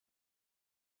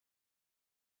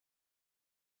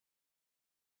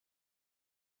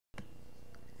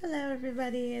Hello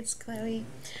everybody, it's Chloe.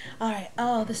 Alright,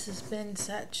 oh, this has been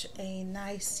such a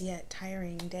nice yet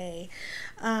tiring day.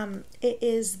 It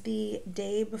is the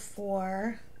day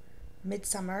before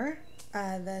Midsummer,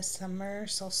 the summer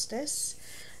solstice,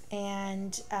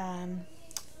 and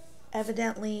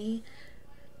evidently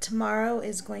tomorrow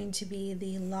is going to be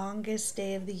the longest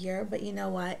day of the year, but you know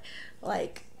what?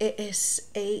 Like, it is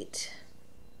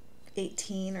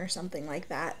 8:18 or something like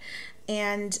that,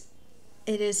 and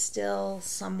it is still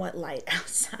somewhat light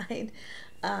outside.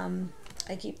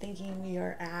 I keep thinking we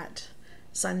are at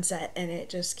sunset and it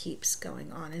just keeps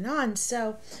going on and on.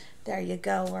 So there you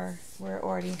go. We're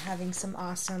already having some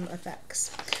awesome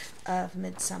effects of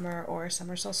midsummer or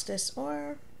summer solstice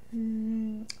or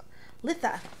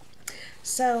Litha.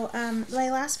 So my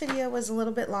last video was a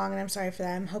little bit long and I'm sorry for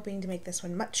that. I'm hoping to make this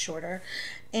one much shorter.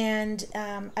 And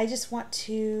I just want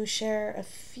to share a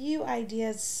few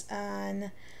ideas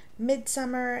on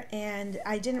Midsummer, and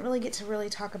I didn't really get to really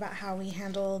talk about how we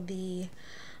handle the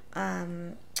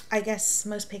I guess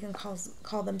most pagan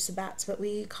call them Sabbats, but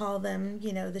we call them,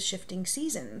 the shifting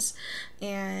seasons,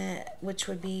 and which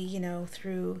would be,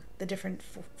 through the different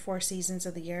four seasons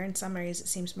of the year. In some areas it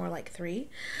seems more like three.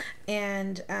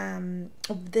 And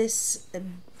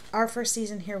our first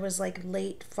season here was like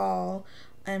late fall,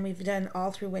 and we've done all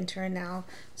through winter and now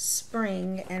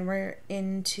spring, and we're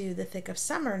into the thick of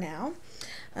summer now,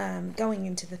 going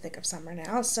into the thick of summer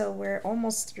now. So we're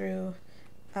almost through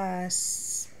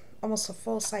almost a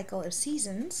full cycle of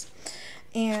seasons.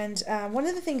 And one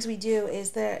of the things we do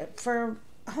is that for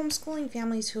homeschooling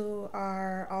families who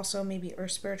are also maybe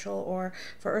earth spiritual, or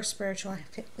for earth spiritual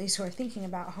families who are thinking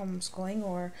about homeschooling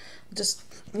or just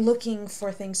looking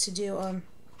for things to do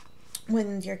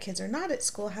when your kids are not at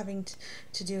school, having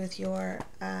to do with your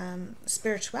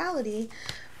spirituality,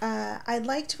 I'd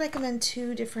like to recommend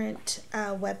two different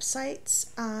websites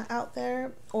out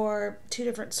there, or two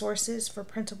different sources for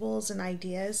printables and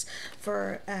ideas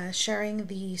for sharing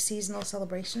the seasonal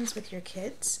celebrations with your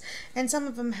kids. And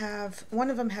one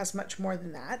of them has much more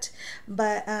than that,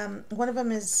 but one of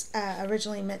them is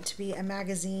originally meant to be a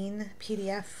magazine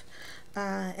PDF,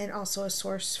 and also a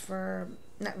source for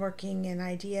networking and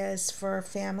ideas for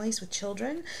families with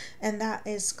children, and that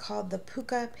is called the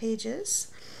Pooka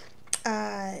pages.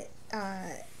 It's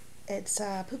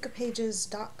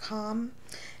pookapages.com,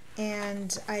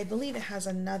 and I believe it has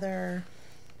another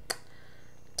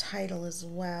title as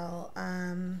well.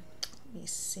 Let me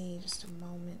see, just a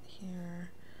moment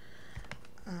here.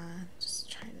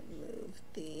 Just trying to move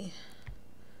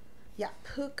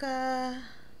Pooka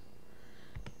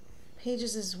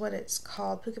Pages is what it's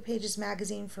called. Pooka Pages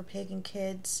Magazine for Pagan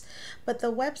Kids. But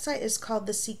the website is called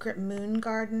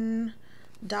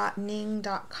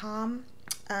thesecretmoongarden.ning.com.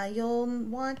 You'll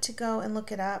want to go and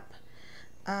look it up.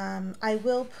 I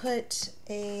will put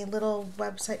a little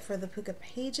website for the Pooka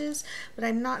Pages, but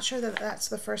I'm not sure that that's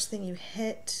the first thing you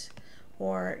hit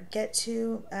or get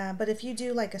to. But if you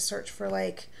do like a search for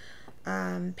like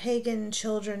Pagan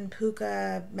Children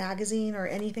Pooka Magazine or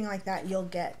anything like that, you'll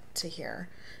get to here.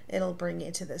 It'll bring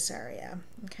you to this area.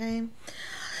 Okay.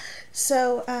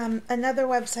 So another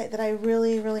website that I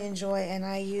really, really enjoy, and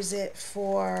I use it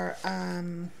for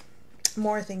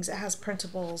more things. It has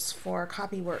printables for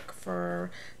copy work,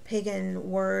 for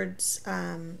pagan words,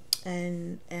 and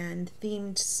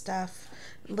themed stuff,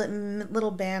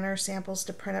 little banner samples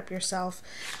to print up yourself.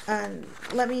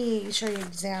 Let me show you an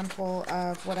example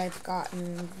of what I've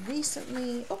gotten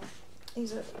recently. Oh,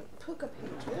 these are Pooka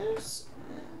pages.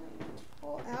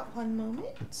 Pull out one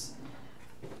moment.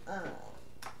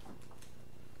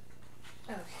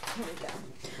 Okay, here we go.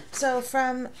 So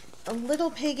from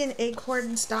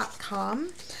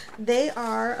littlepaganacorns.com, they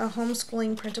are a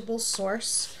homeschooling printable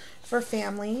source for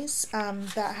families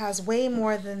that has way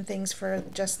more than things for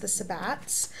just the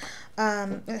Sabbats.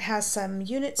 It has some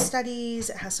unit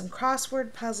studies, it has some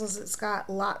crossword puzzles, it's got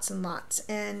lots and lots.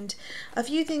 And a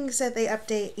few things that they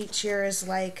update each year is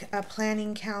like a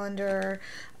planning calendar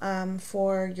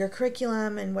for your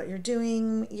curriculum and what you're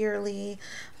doing yearly.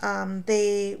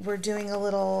 They were doing a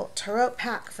little tarot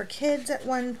pack for kids at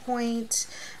one point.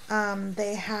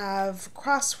 They have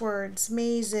crosswords,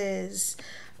 mazes,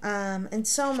 and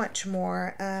so much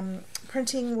more.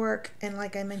 Printing work, and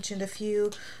like I mentioned, a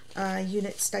few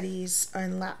unit studies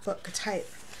and lap book type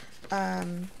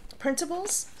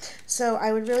printables. So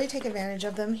I would really take advantage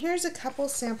of them. Here's a couple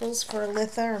samples for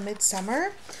Litha or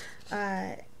Midsummer.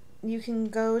 you can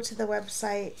go to the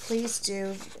website. Please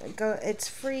do go. It's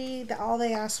free. All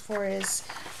they ask for is,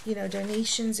 you know,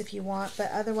 donations if you want,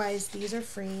 but otherwise these are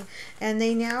free. And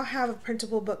they now have a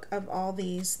printable book of all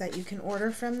these that you can order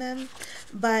from them.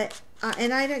 But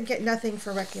and I don't get nothing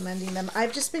for recommending them.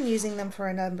 I've just been using them for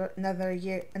a number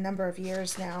of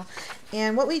years now.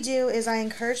 And what we do is I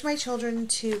encourage my children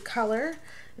to color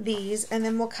these, and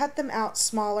then we'll cut them out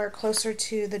smaller, closer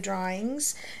to the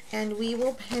drawings, and we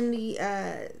will pin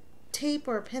the tape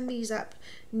or pin these up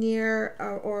near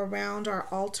or around our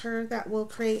altar that we'll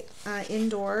create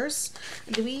indoors.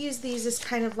 We use these as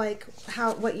kind of like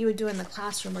what you would do in the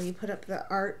classroom, where you put up the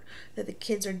art that the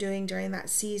kids are doing during that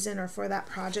season or for that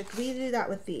project. We do that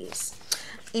with these.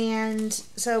 And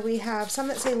so we have some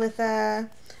that say Litha,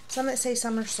 some that say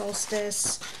summer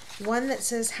solstice, one that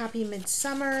says Happy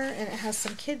Midsummer, and it has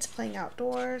some kids playing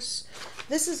outdoors.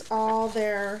 This is all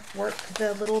their work,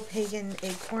 the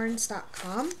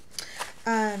littlepaganacorns.com.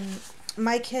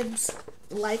 My kids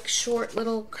like short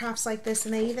little crafts like this,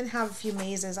 and they even have a few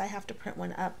mazes. I have to print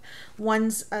one up.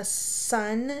 One's a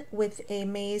sun with a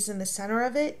maze in the center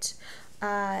of it.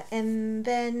 And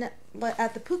then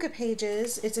at the Pooka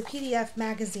pages, it's a PDF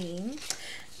magazine.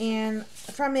 And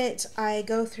from it, I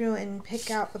go through and pick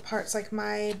out the parts. Like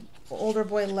my older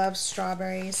boy loves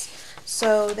strawberries.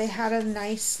 So they had a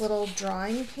nice little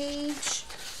drawing page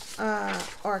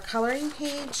or coloring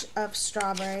page of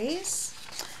strawberries.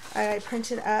 I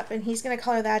printed up, and he's going to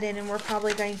color that in, and we're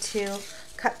probably going to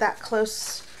cut that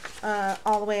close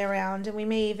all the way around. And we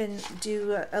may even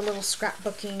do a little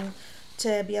scrapbooking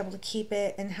to be able to keep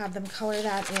it and have them color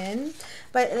that in.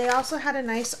 But they also had a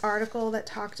nice article that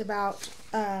talked about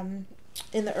in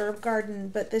the herb garden,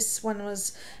 but this one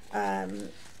was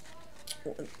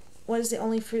what is the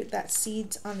only fruit that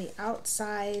seeds on the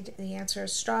outside? The answer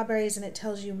is strawberries, and it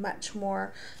tells you much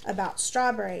more about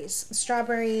strawberries.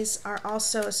 Strawberries are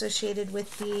also associated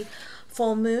with the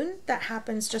full moon that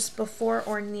happens just before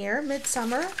or near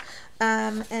midsummer,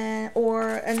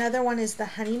 or another one is the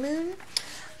honeymoon.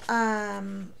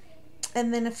 And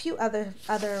then a few other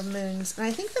moons, and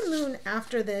I think the moon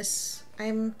after this,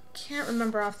 I can't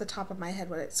remember off the top of my head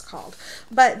what it's called,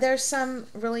 but there's some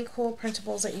really cool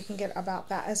printables that you can get about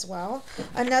that as well.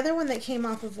 Another one that came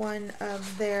off of one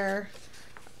of their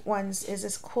ones is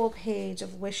this cool page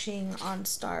of wishing on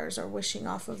stars, or wishing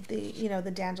off of the, you know,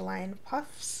 the dandelion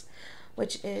puffs,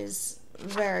 which is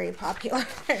very popular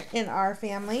in our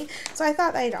family. So I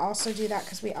thought I'd also do that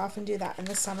because we often do that in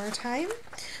the summertime.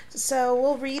 So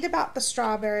we'll read about the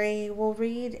strawberry.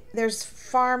 There's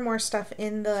far more stuff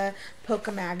in the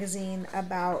Pooka magazine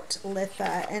about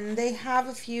Litha, and they have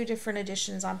a few different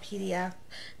editions on PDF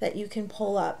that you can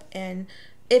pull up, and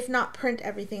if not print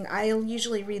everything. I'll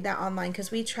usually read that online because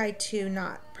we try to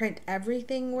not print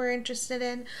everything we're interested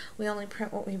in. We only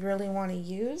print what we really want to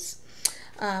use.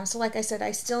 So like I said,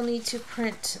 I still need to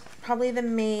print probably the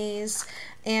maze,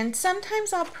 and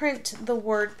sometimes I'll print the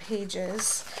word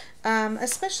pages,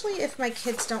 especially if my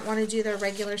kids don't want to do their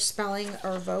regular spelling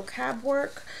or vocab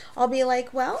work. I'll be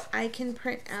like, well, I can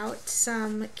print out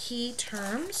some key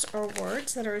terms or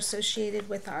words that are associated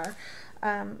with our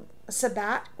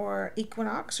Sabbat or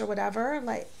equinox or whatever,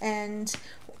 and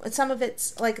some of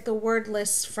it's like the word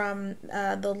lists from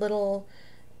the little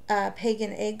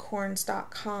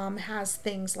PaganHomeschoolers.com has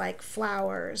things like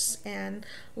flowers and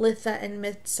Litha and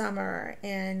Midsummer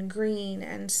and green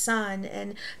and sun,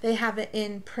 and they have it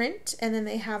in print, and then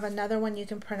they have another one you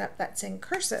can print up that's in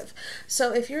cursive.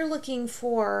 So if you're looking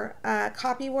for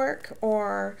copy work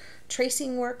or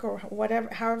tracing work or whatever,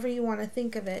 however you want to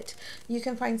think of it, you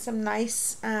can find some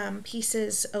nice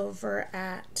pieces over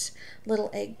at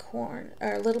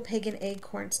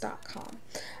littlepaganacorns.com.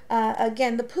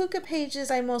 Again, the Pooka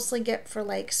pages I mostly get for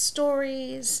like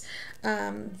stories.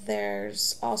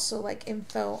 There's also like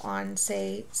info on,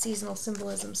 say, seasonal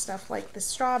symbolism stuff like the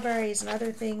strawberries and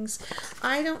other things.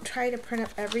 I don't try to print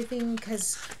up everything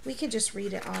because we can just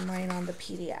read it online on the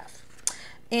PDF.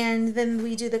 And then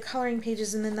we do the coloring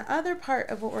pages, and then the other part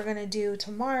of what we're going to do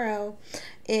tomorrow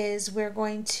is we're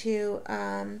going to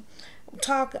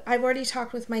I've already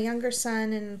talked with my younger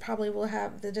son, and probably will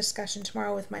have the discussion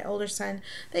tomorrow with my older son.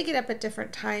 They get up at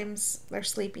different times, they're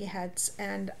sleepyheads,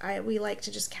 and we like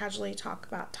to just casually talk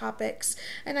about topics,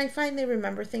 and I find they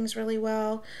remember things really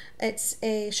well. It's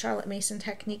a Charlotte Mason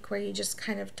technique where you just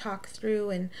kind of talk through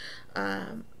and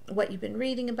what you've been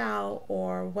reading about,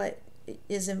 or what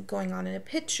isn't going on in a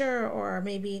picture, or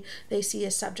maybe they see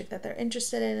a subject that they're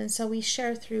interested in, and so we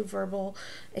share through verbal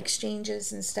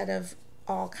exchanges instead of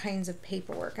all kinds of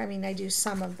paperwork. I mean, I do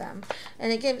some of them,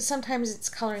 and again, sometimes it's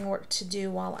coloring work to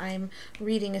do while I'm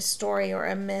reading a story or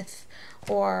a myth,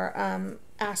 or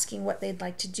asking what they'd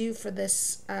like to do for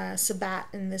this Sabbat,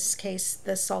 in this case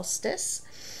the solstice.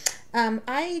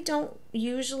 I don't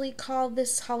usually call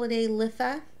this holiday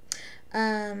Litha.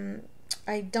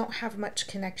 I don't have much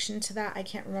connection to that. I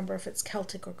can't remember if it's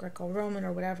Celtic or Greco-Roman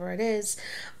or whatever it is,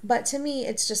 but to me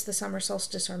it's just the summer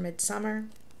solstice or midsummer.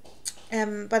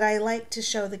 But I like to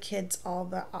show the kids all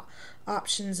the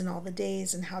options and all the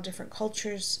days and how different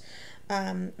cultures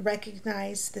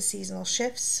recognize the seasonal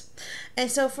shifts.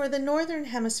 And so for the northern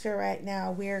hemisphere right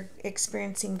now, we're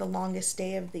experiencing the longest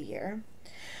day of the year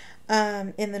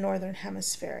in the northern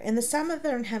hemisphere. In the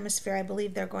southern hemisphere, I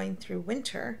believe they're going through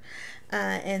winter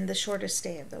and the shortest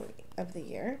day of the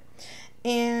year.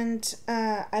 And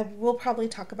I will probably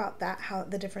talk about that, how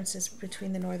the differences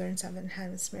between the northern and southern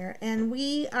hemisphere. And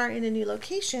we are in a new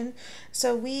location,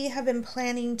 so we have been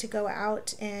planning to go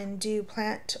out and do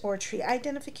plant or tree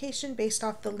identification based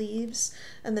off the leaves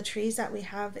and the trees that we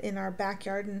have in our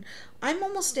backyard. And I'm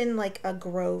almost in like a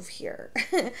grove here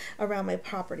around my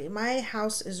property. My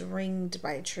house is ringed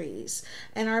by trees,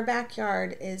 and our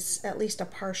backyard is at least a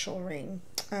partial ring.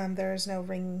 There is no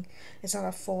ring, it's not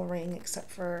a full ring,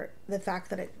 except for the fact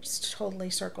that it totally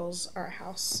circles our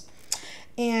house.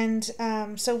 And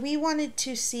so we wanted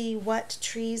to see what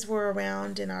trees were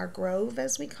around in our grove,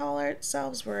 as we call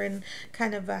ourselves. We're in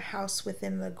kind of a house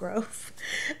within the grove.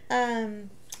 The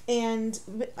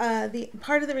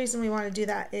part of the reason we want to do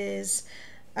that is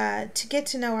to get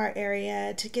to know our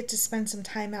area, to get to spend some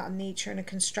time out in nature in a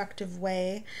constructive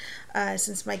way,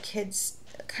 since my kids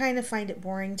kind of find it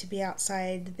boring to be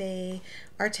outside. They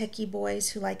are techie boys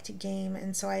who like to game,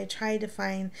 and so I try to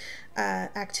find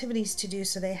activities to do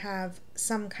so they have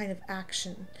some kind of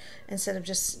action instead of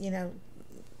just,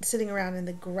 sitting around in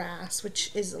the grass,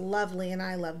 which is lovely, and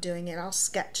I love doing it. I'll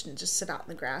sketch and just sit out in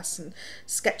the grass and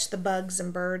sketch the bugs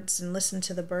and birds and listen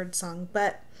to the bird song.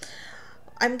 But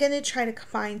I'm going to try to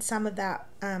find some of that.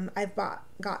 I've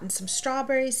gotten some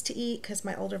strawberries to eat because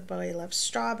my older boy loves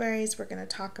strawberries. We're going to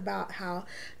talk about how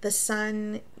the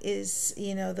sun is,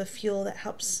 the fuel that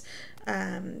helps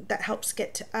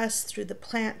get to us through the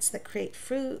plants that create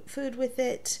food with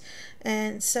it.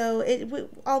 And so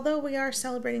although we are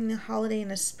celebrating the holiday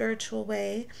in a spiritual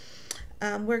way,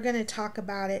 we're going to talk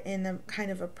about it in a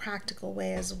kind of a practical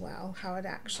way as well, how it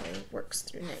actually works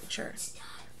through nature.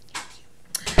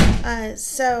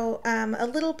 A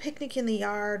little picnic in the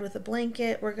yard with a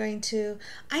blanket.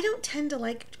 I don't tend to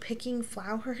like picking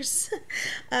flowers.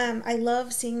 I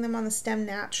love seeing them on the stem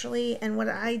naturally, and what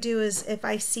I do is if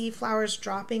I see flowers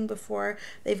dropping before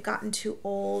they've gotten too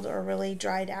old or really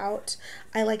dried out,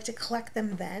 I like to collect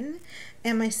them then.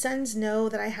 And my sons know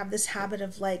that I have this habit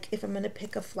of, like, if I'm going to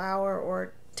pick a flower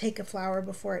or take a flower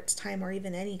before it's time, or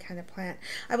even any kind of plant,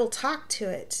 I will talk to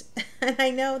it. And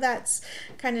I know that's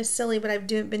kind of silly, but I've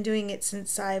been doing it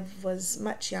since I was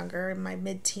much younger, in my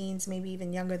mid-teens, maybe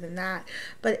even younger than that.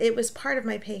 But it was part of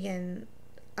my pagan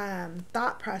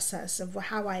thought process of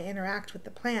how I interact with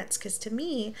the plants, because to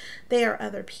me, they are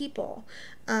other people.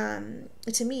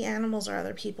 To me, animals are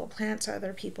other people, plants are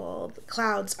other people,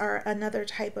 clouds are another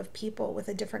type of people with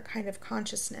a different kind of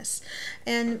consciousness.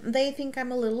 And they think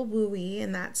I'm a little wooey,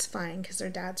 and that's fine, because their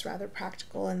dad's rather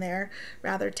practical and they're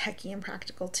rather techie and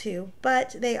practical too.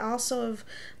 But they also have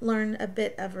learned a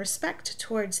bit of respect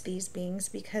towards these beings,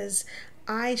 because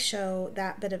I show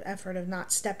that bit of effort of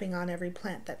not stepping on every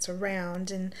plant that's around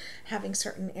and having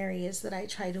certain areas that I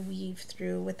try to weave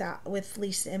through with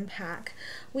least impact.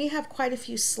 We have quite a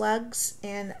few slugs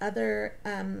and other,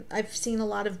 I've seen a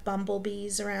lot of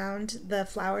bumblebees around the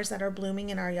flowers that are blooming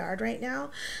in our yard right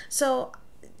now. So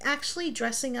actually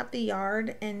dressing up the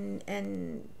yard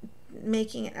and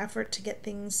making an effort to get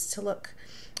things to look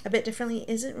a bit differently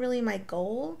isn't really my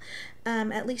goal,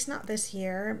 at least not this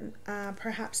year.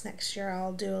 Perhaps next year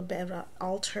I'll do a bit of an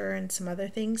altar and some other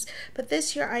things, but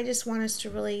this year I just want us to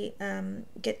really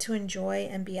get to enjoy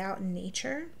and be out in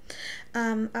nature.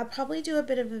 I'll probably do a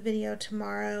bit of a video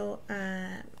tomorrow,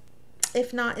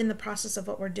 if not in the process of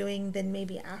what we're doing, then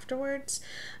maybe afterwards.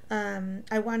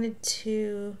 I wanted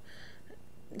to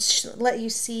let you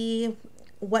see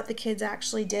what the kids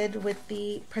actually did with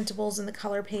the printables and the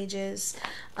color pages.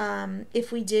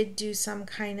 If we did do some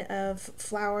kind of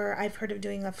flower, I've heard of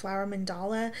doing a flower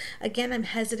mandala. Again, I'm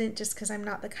hesitant just because I'm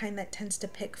not the kind that tends to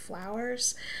pick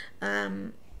flowers.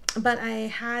 But I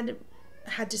had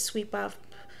to sweep up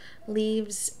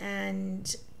leaves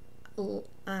and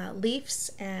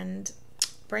leaves and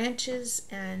branches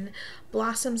and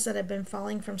blossoms that have been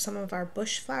falling from some of our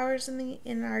bush flowers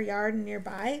in our yard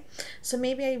nearby. So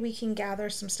maybe we can gather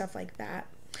some stuff like that.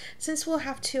 Since we'll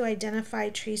have to identify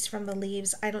trees from the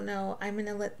leaves, I don't know. I'm going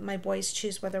to let my boys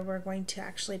choose whether we're going to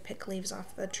actually pick leaves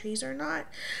off the trees or not.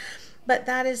 But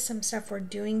that is some stuff we're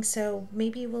doing. So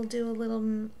maybe we'll do a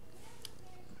little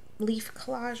leaf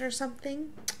collage or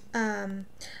something.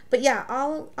 But yeah,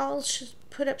 I'll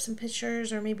put up some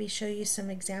pictures or maybe show you some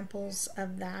examples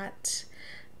of that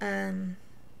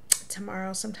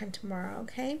sometime tomorrow.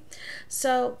 Okay,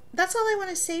 so that's all I want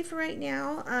to say for right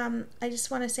now. I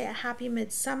just want to say a happy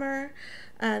midsummer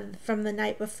from the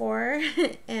night before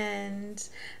and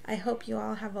I hope you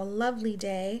all have a lovely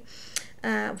day.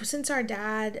 Since their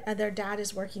dad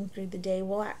is working through the day,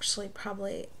 we'll actually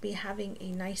probably be having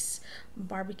a nice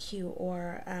barbecue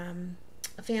or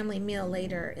a family meal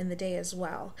later in the day as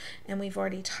well. And we've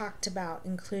already talked about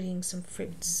including some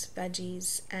fruits,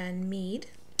 veggies, and mead.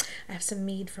 I have some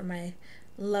mead from my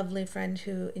lovely friend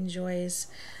who enjoys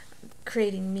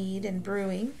creating mead and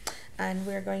brewing, and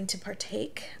we're going to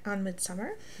partake on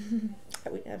Midsummer.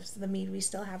 We have the mead we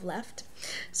still have left.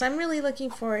 So I'm really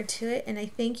looking forward to it, and I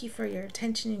thank you for your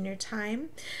attention and your time.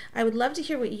 I would love to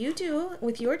hear what you do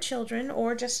with your children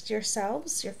or just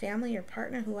yourselves, your family, your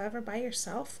partner, whoever, by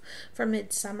yourself for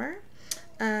Midsummer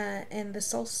and the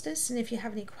solstice. And if you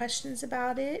have any questions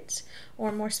about it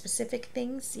or more specific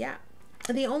things, yeah.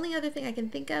 The only other thing I can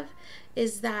think of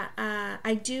is that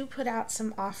I do put out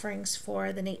some offerings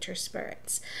for the nature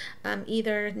spirits,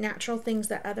 either natural things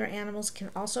that other animals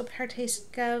can also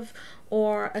partake of,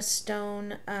 or a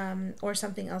stone or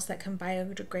something else that can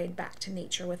biodegrade back to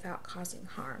nature without causing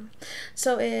harm.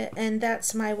 So, and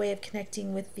that's my way of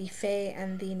connecting with the fae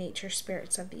and the nature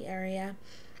spirits of the area.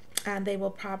 And they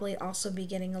will probably also be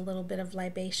getting a little bit of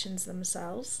libations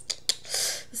themselves.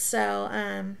 So,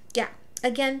 yeah.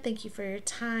 Again, thank you for your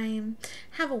time.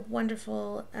 Have a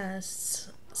wonderful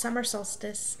summer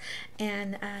solstice.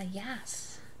 And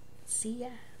yes, see ya.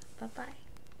 Bye-bye.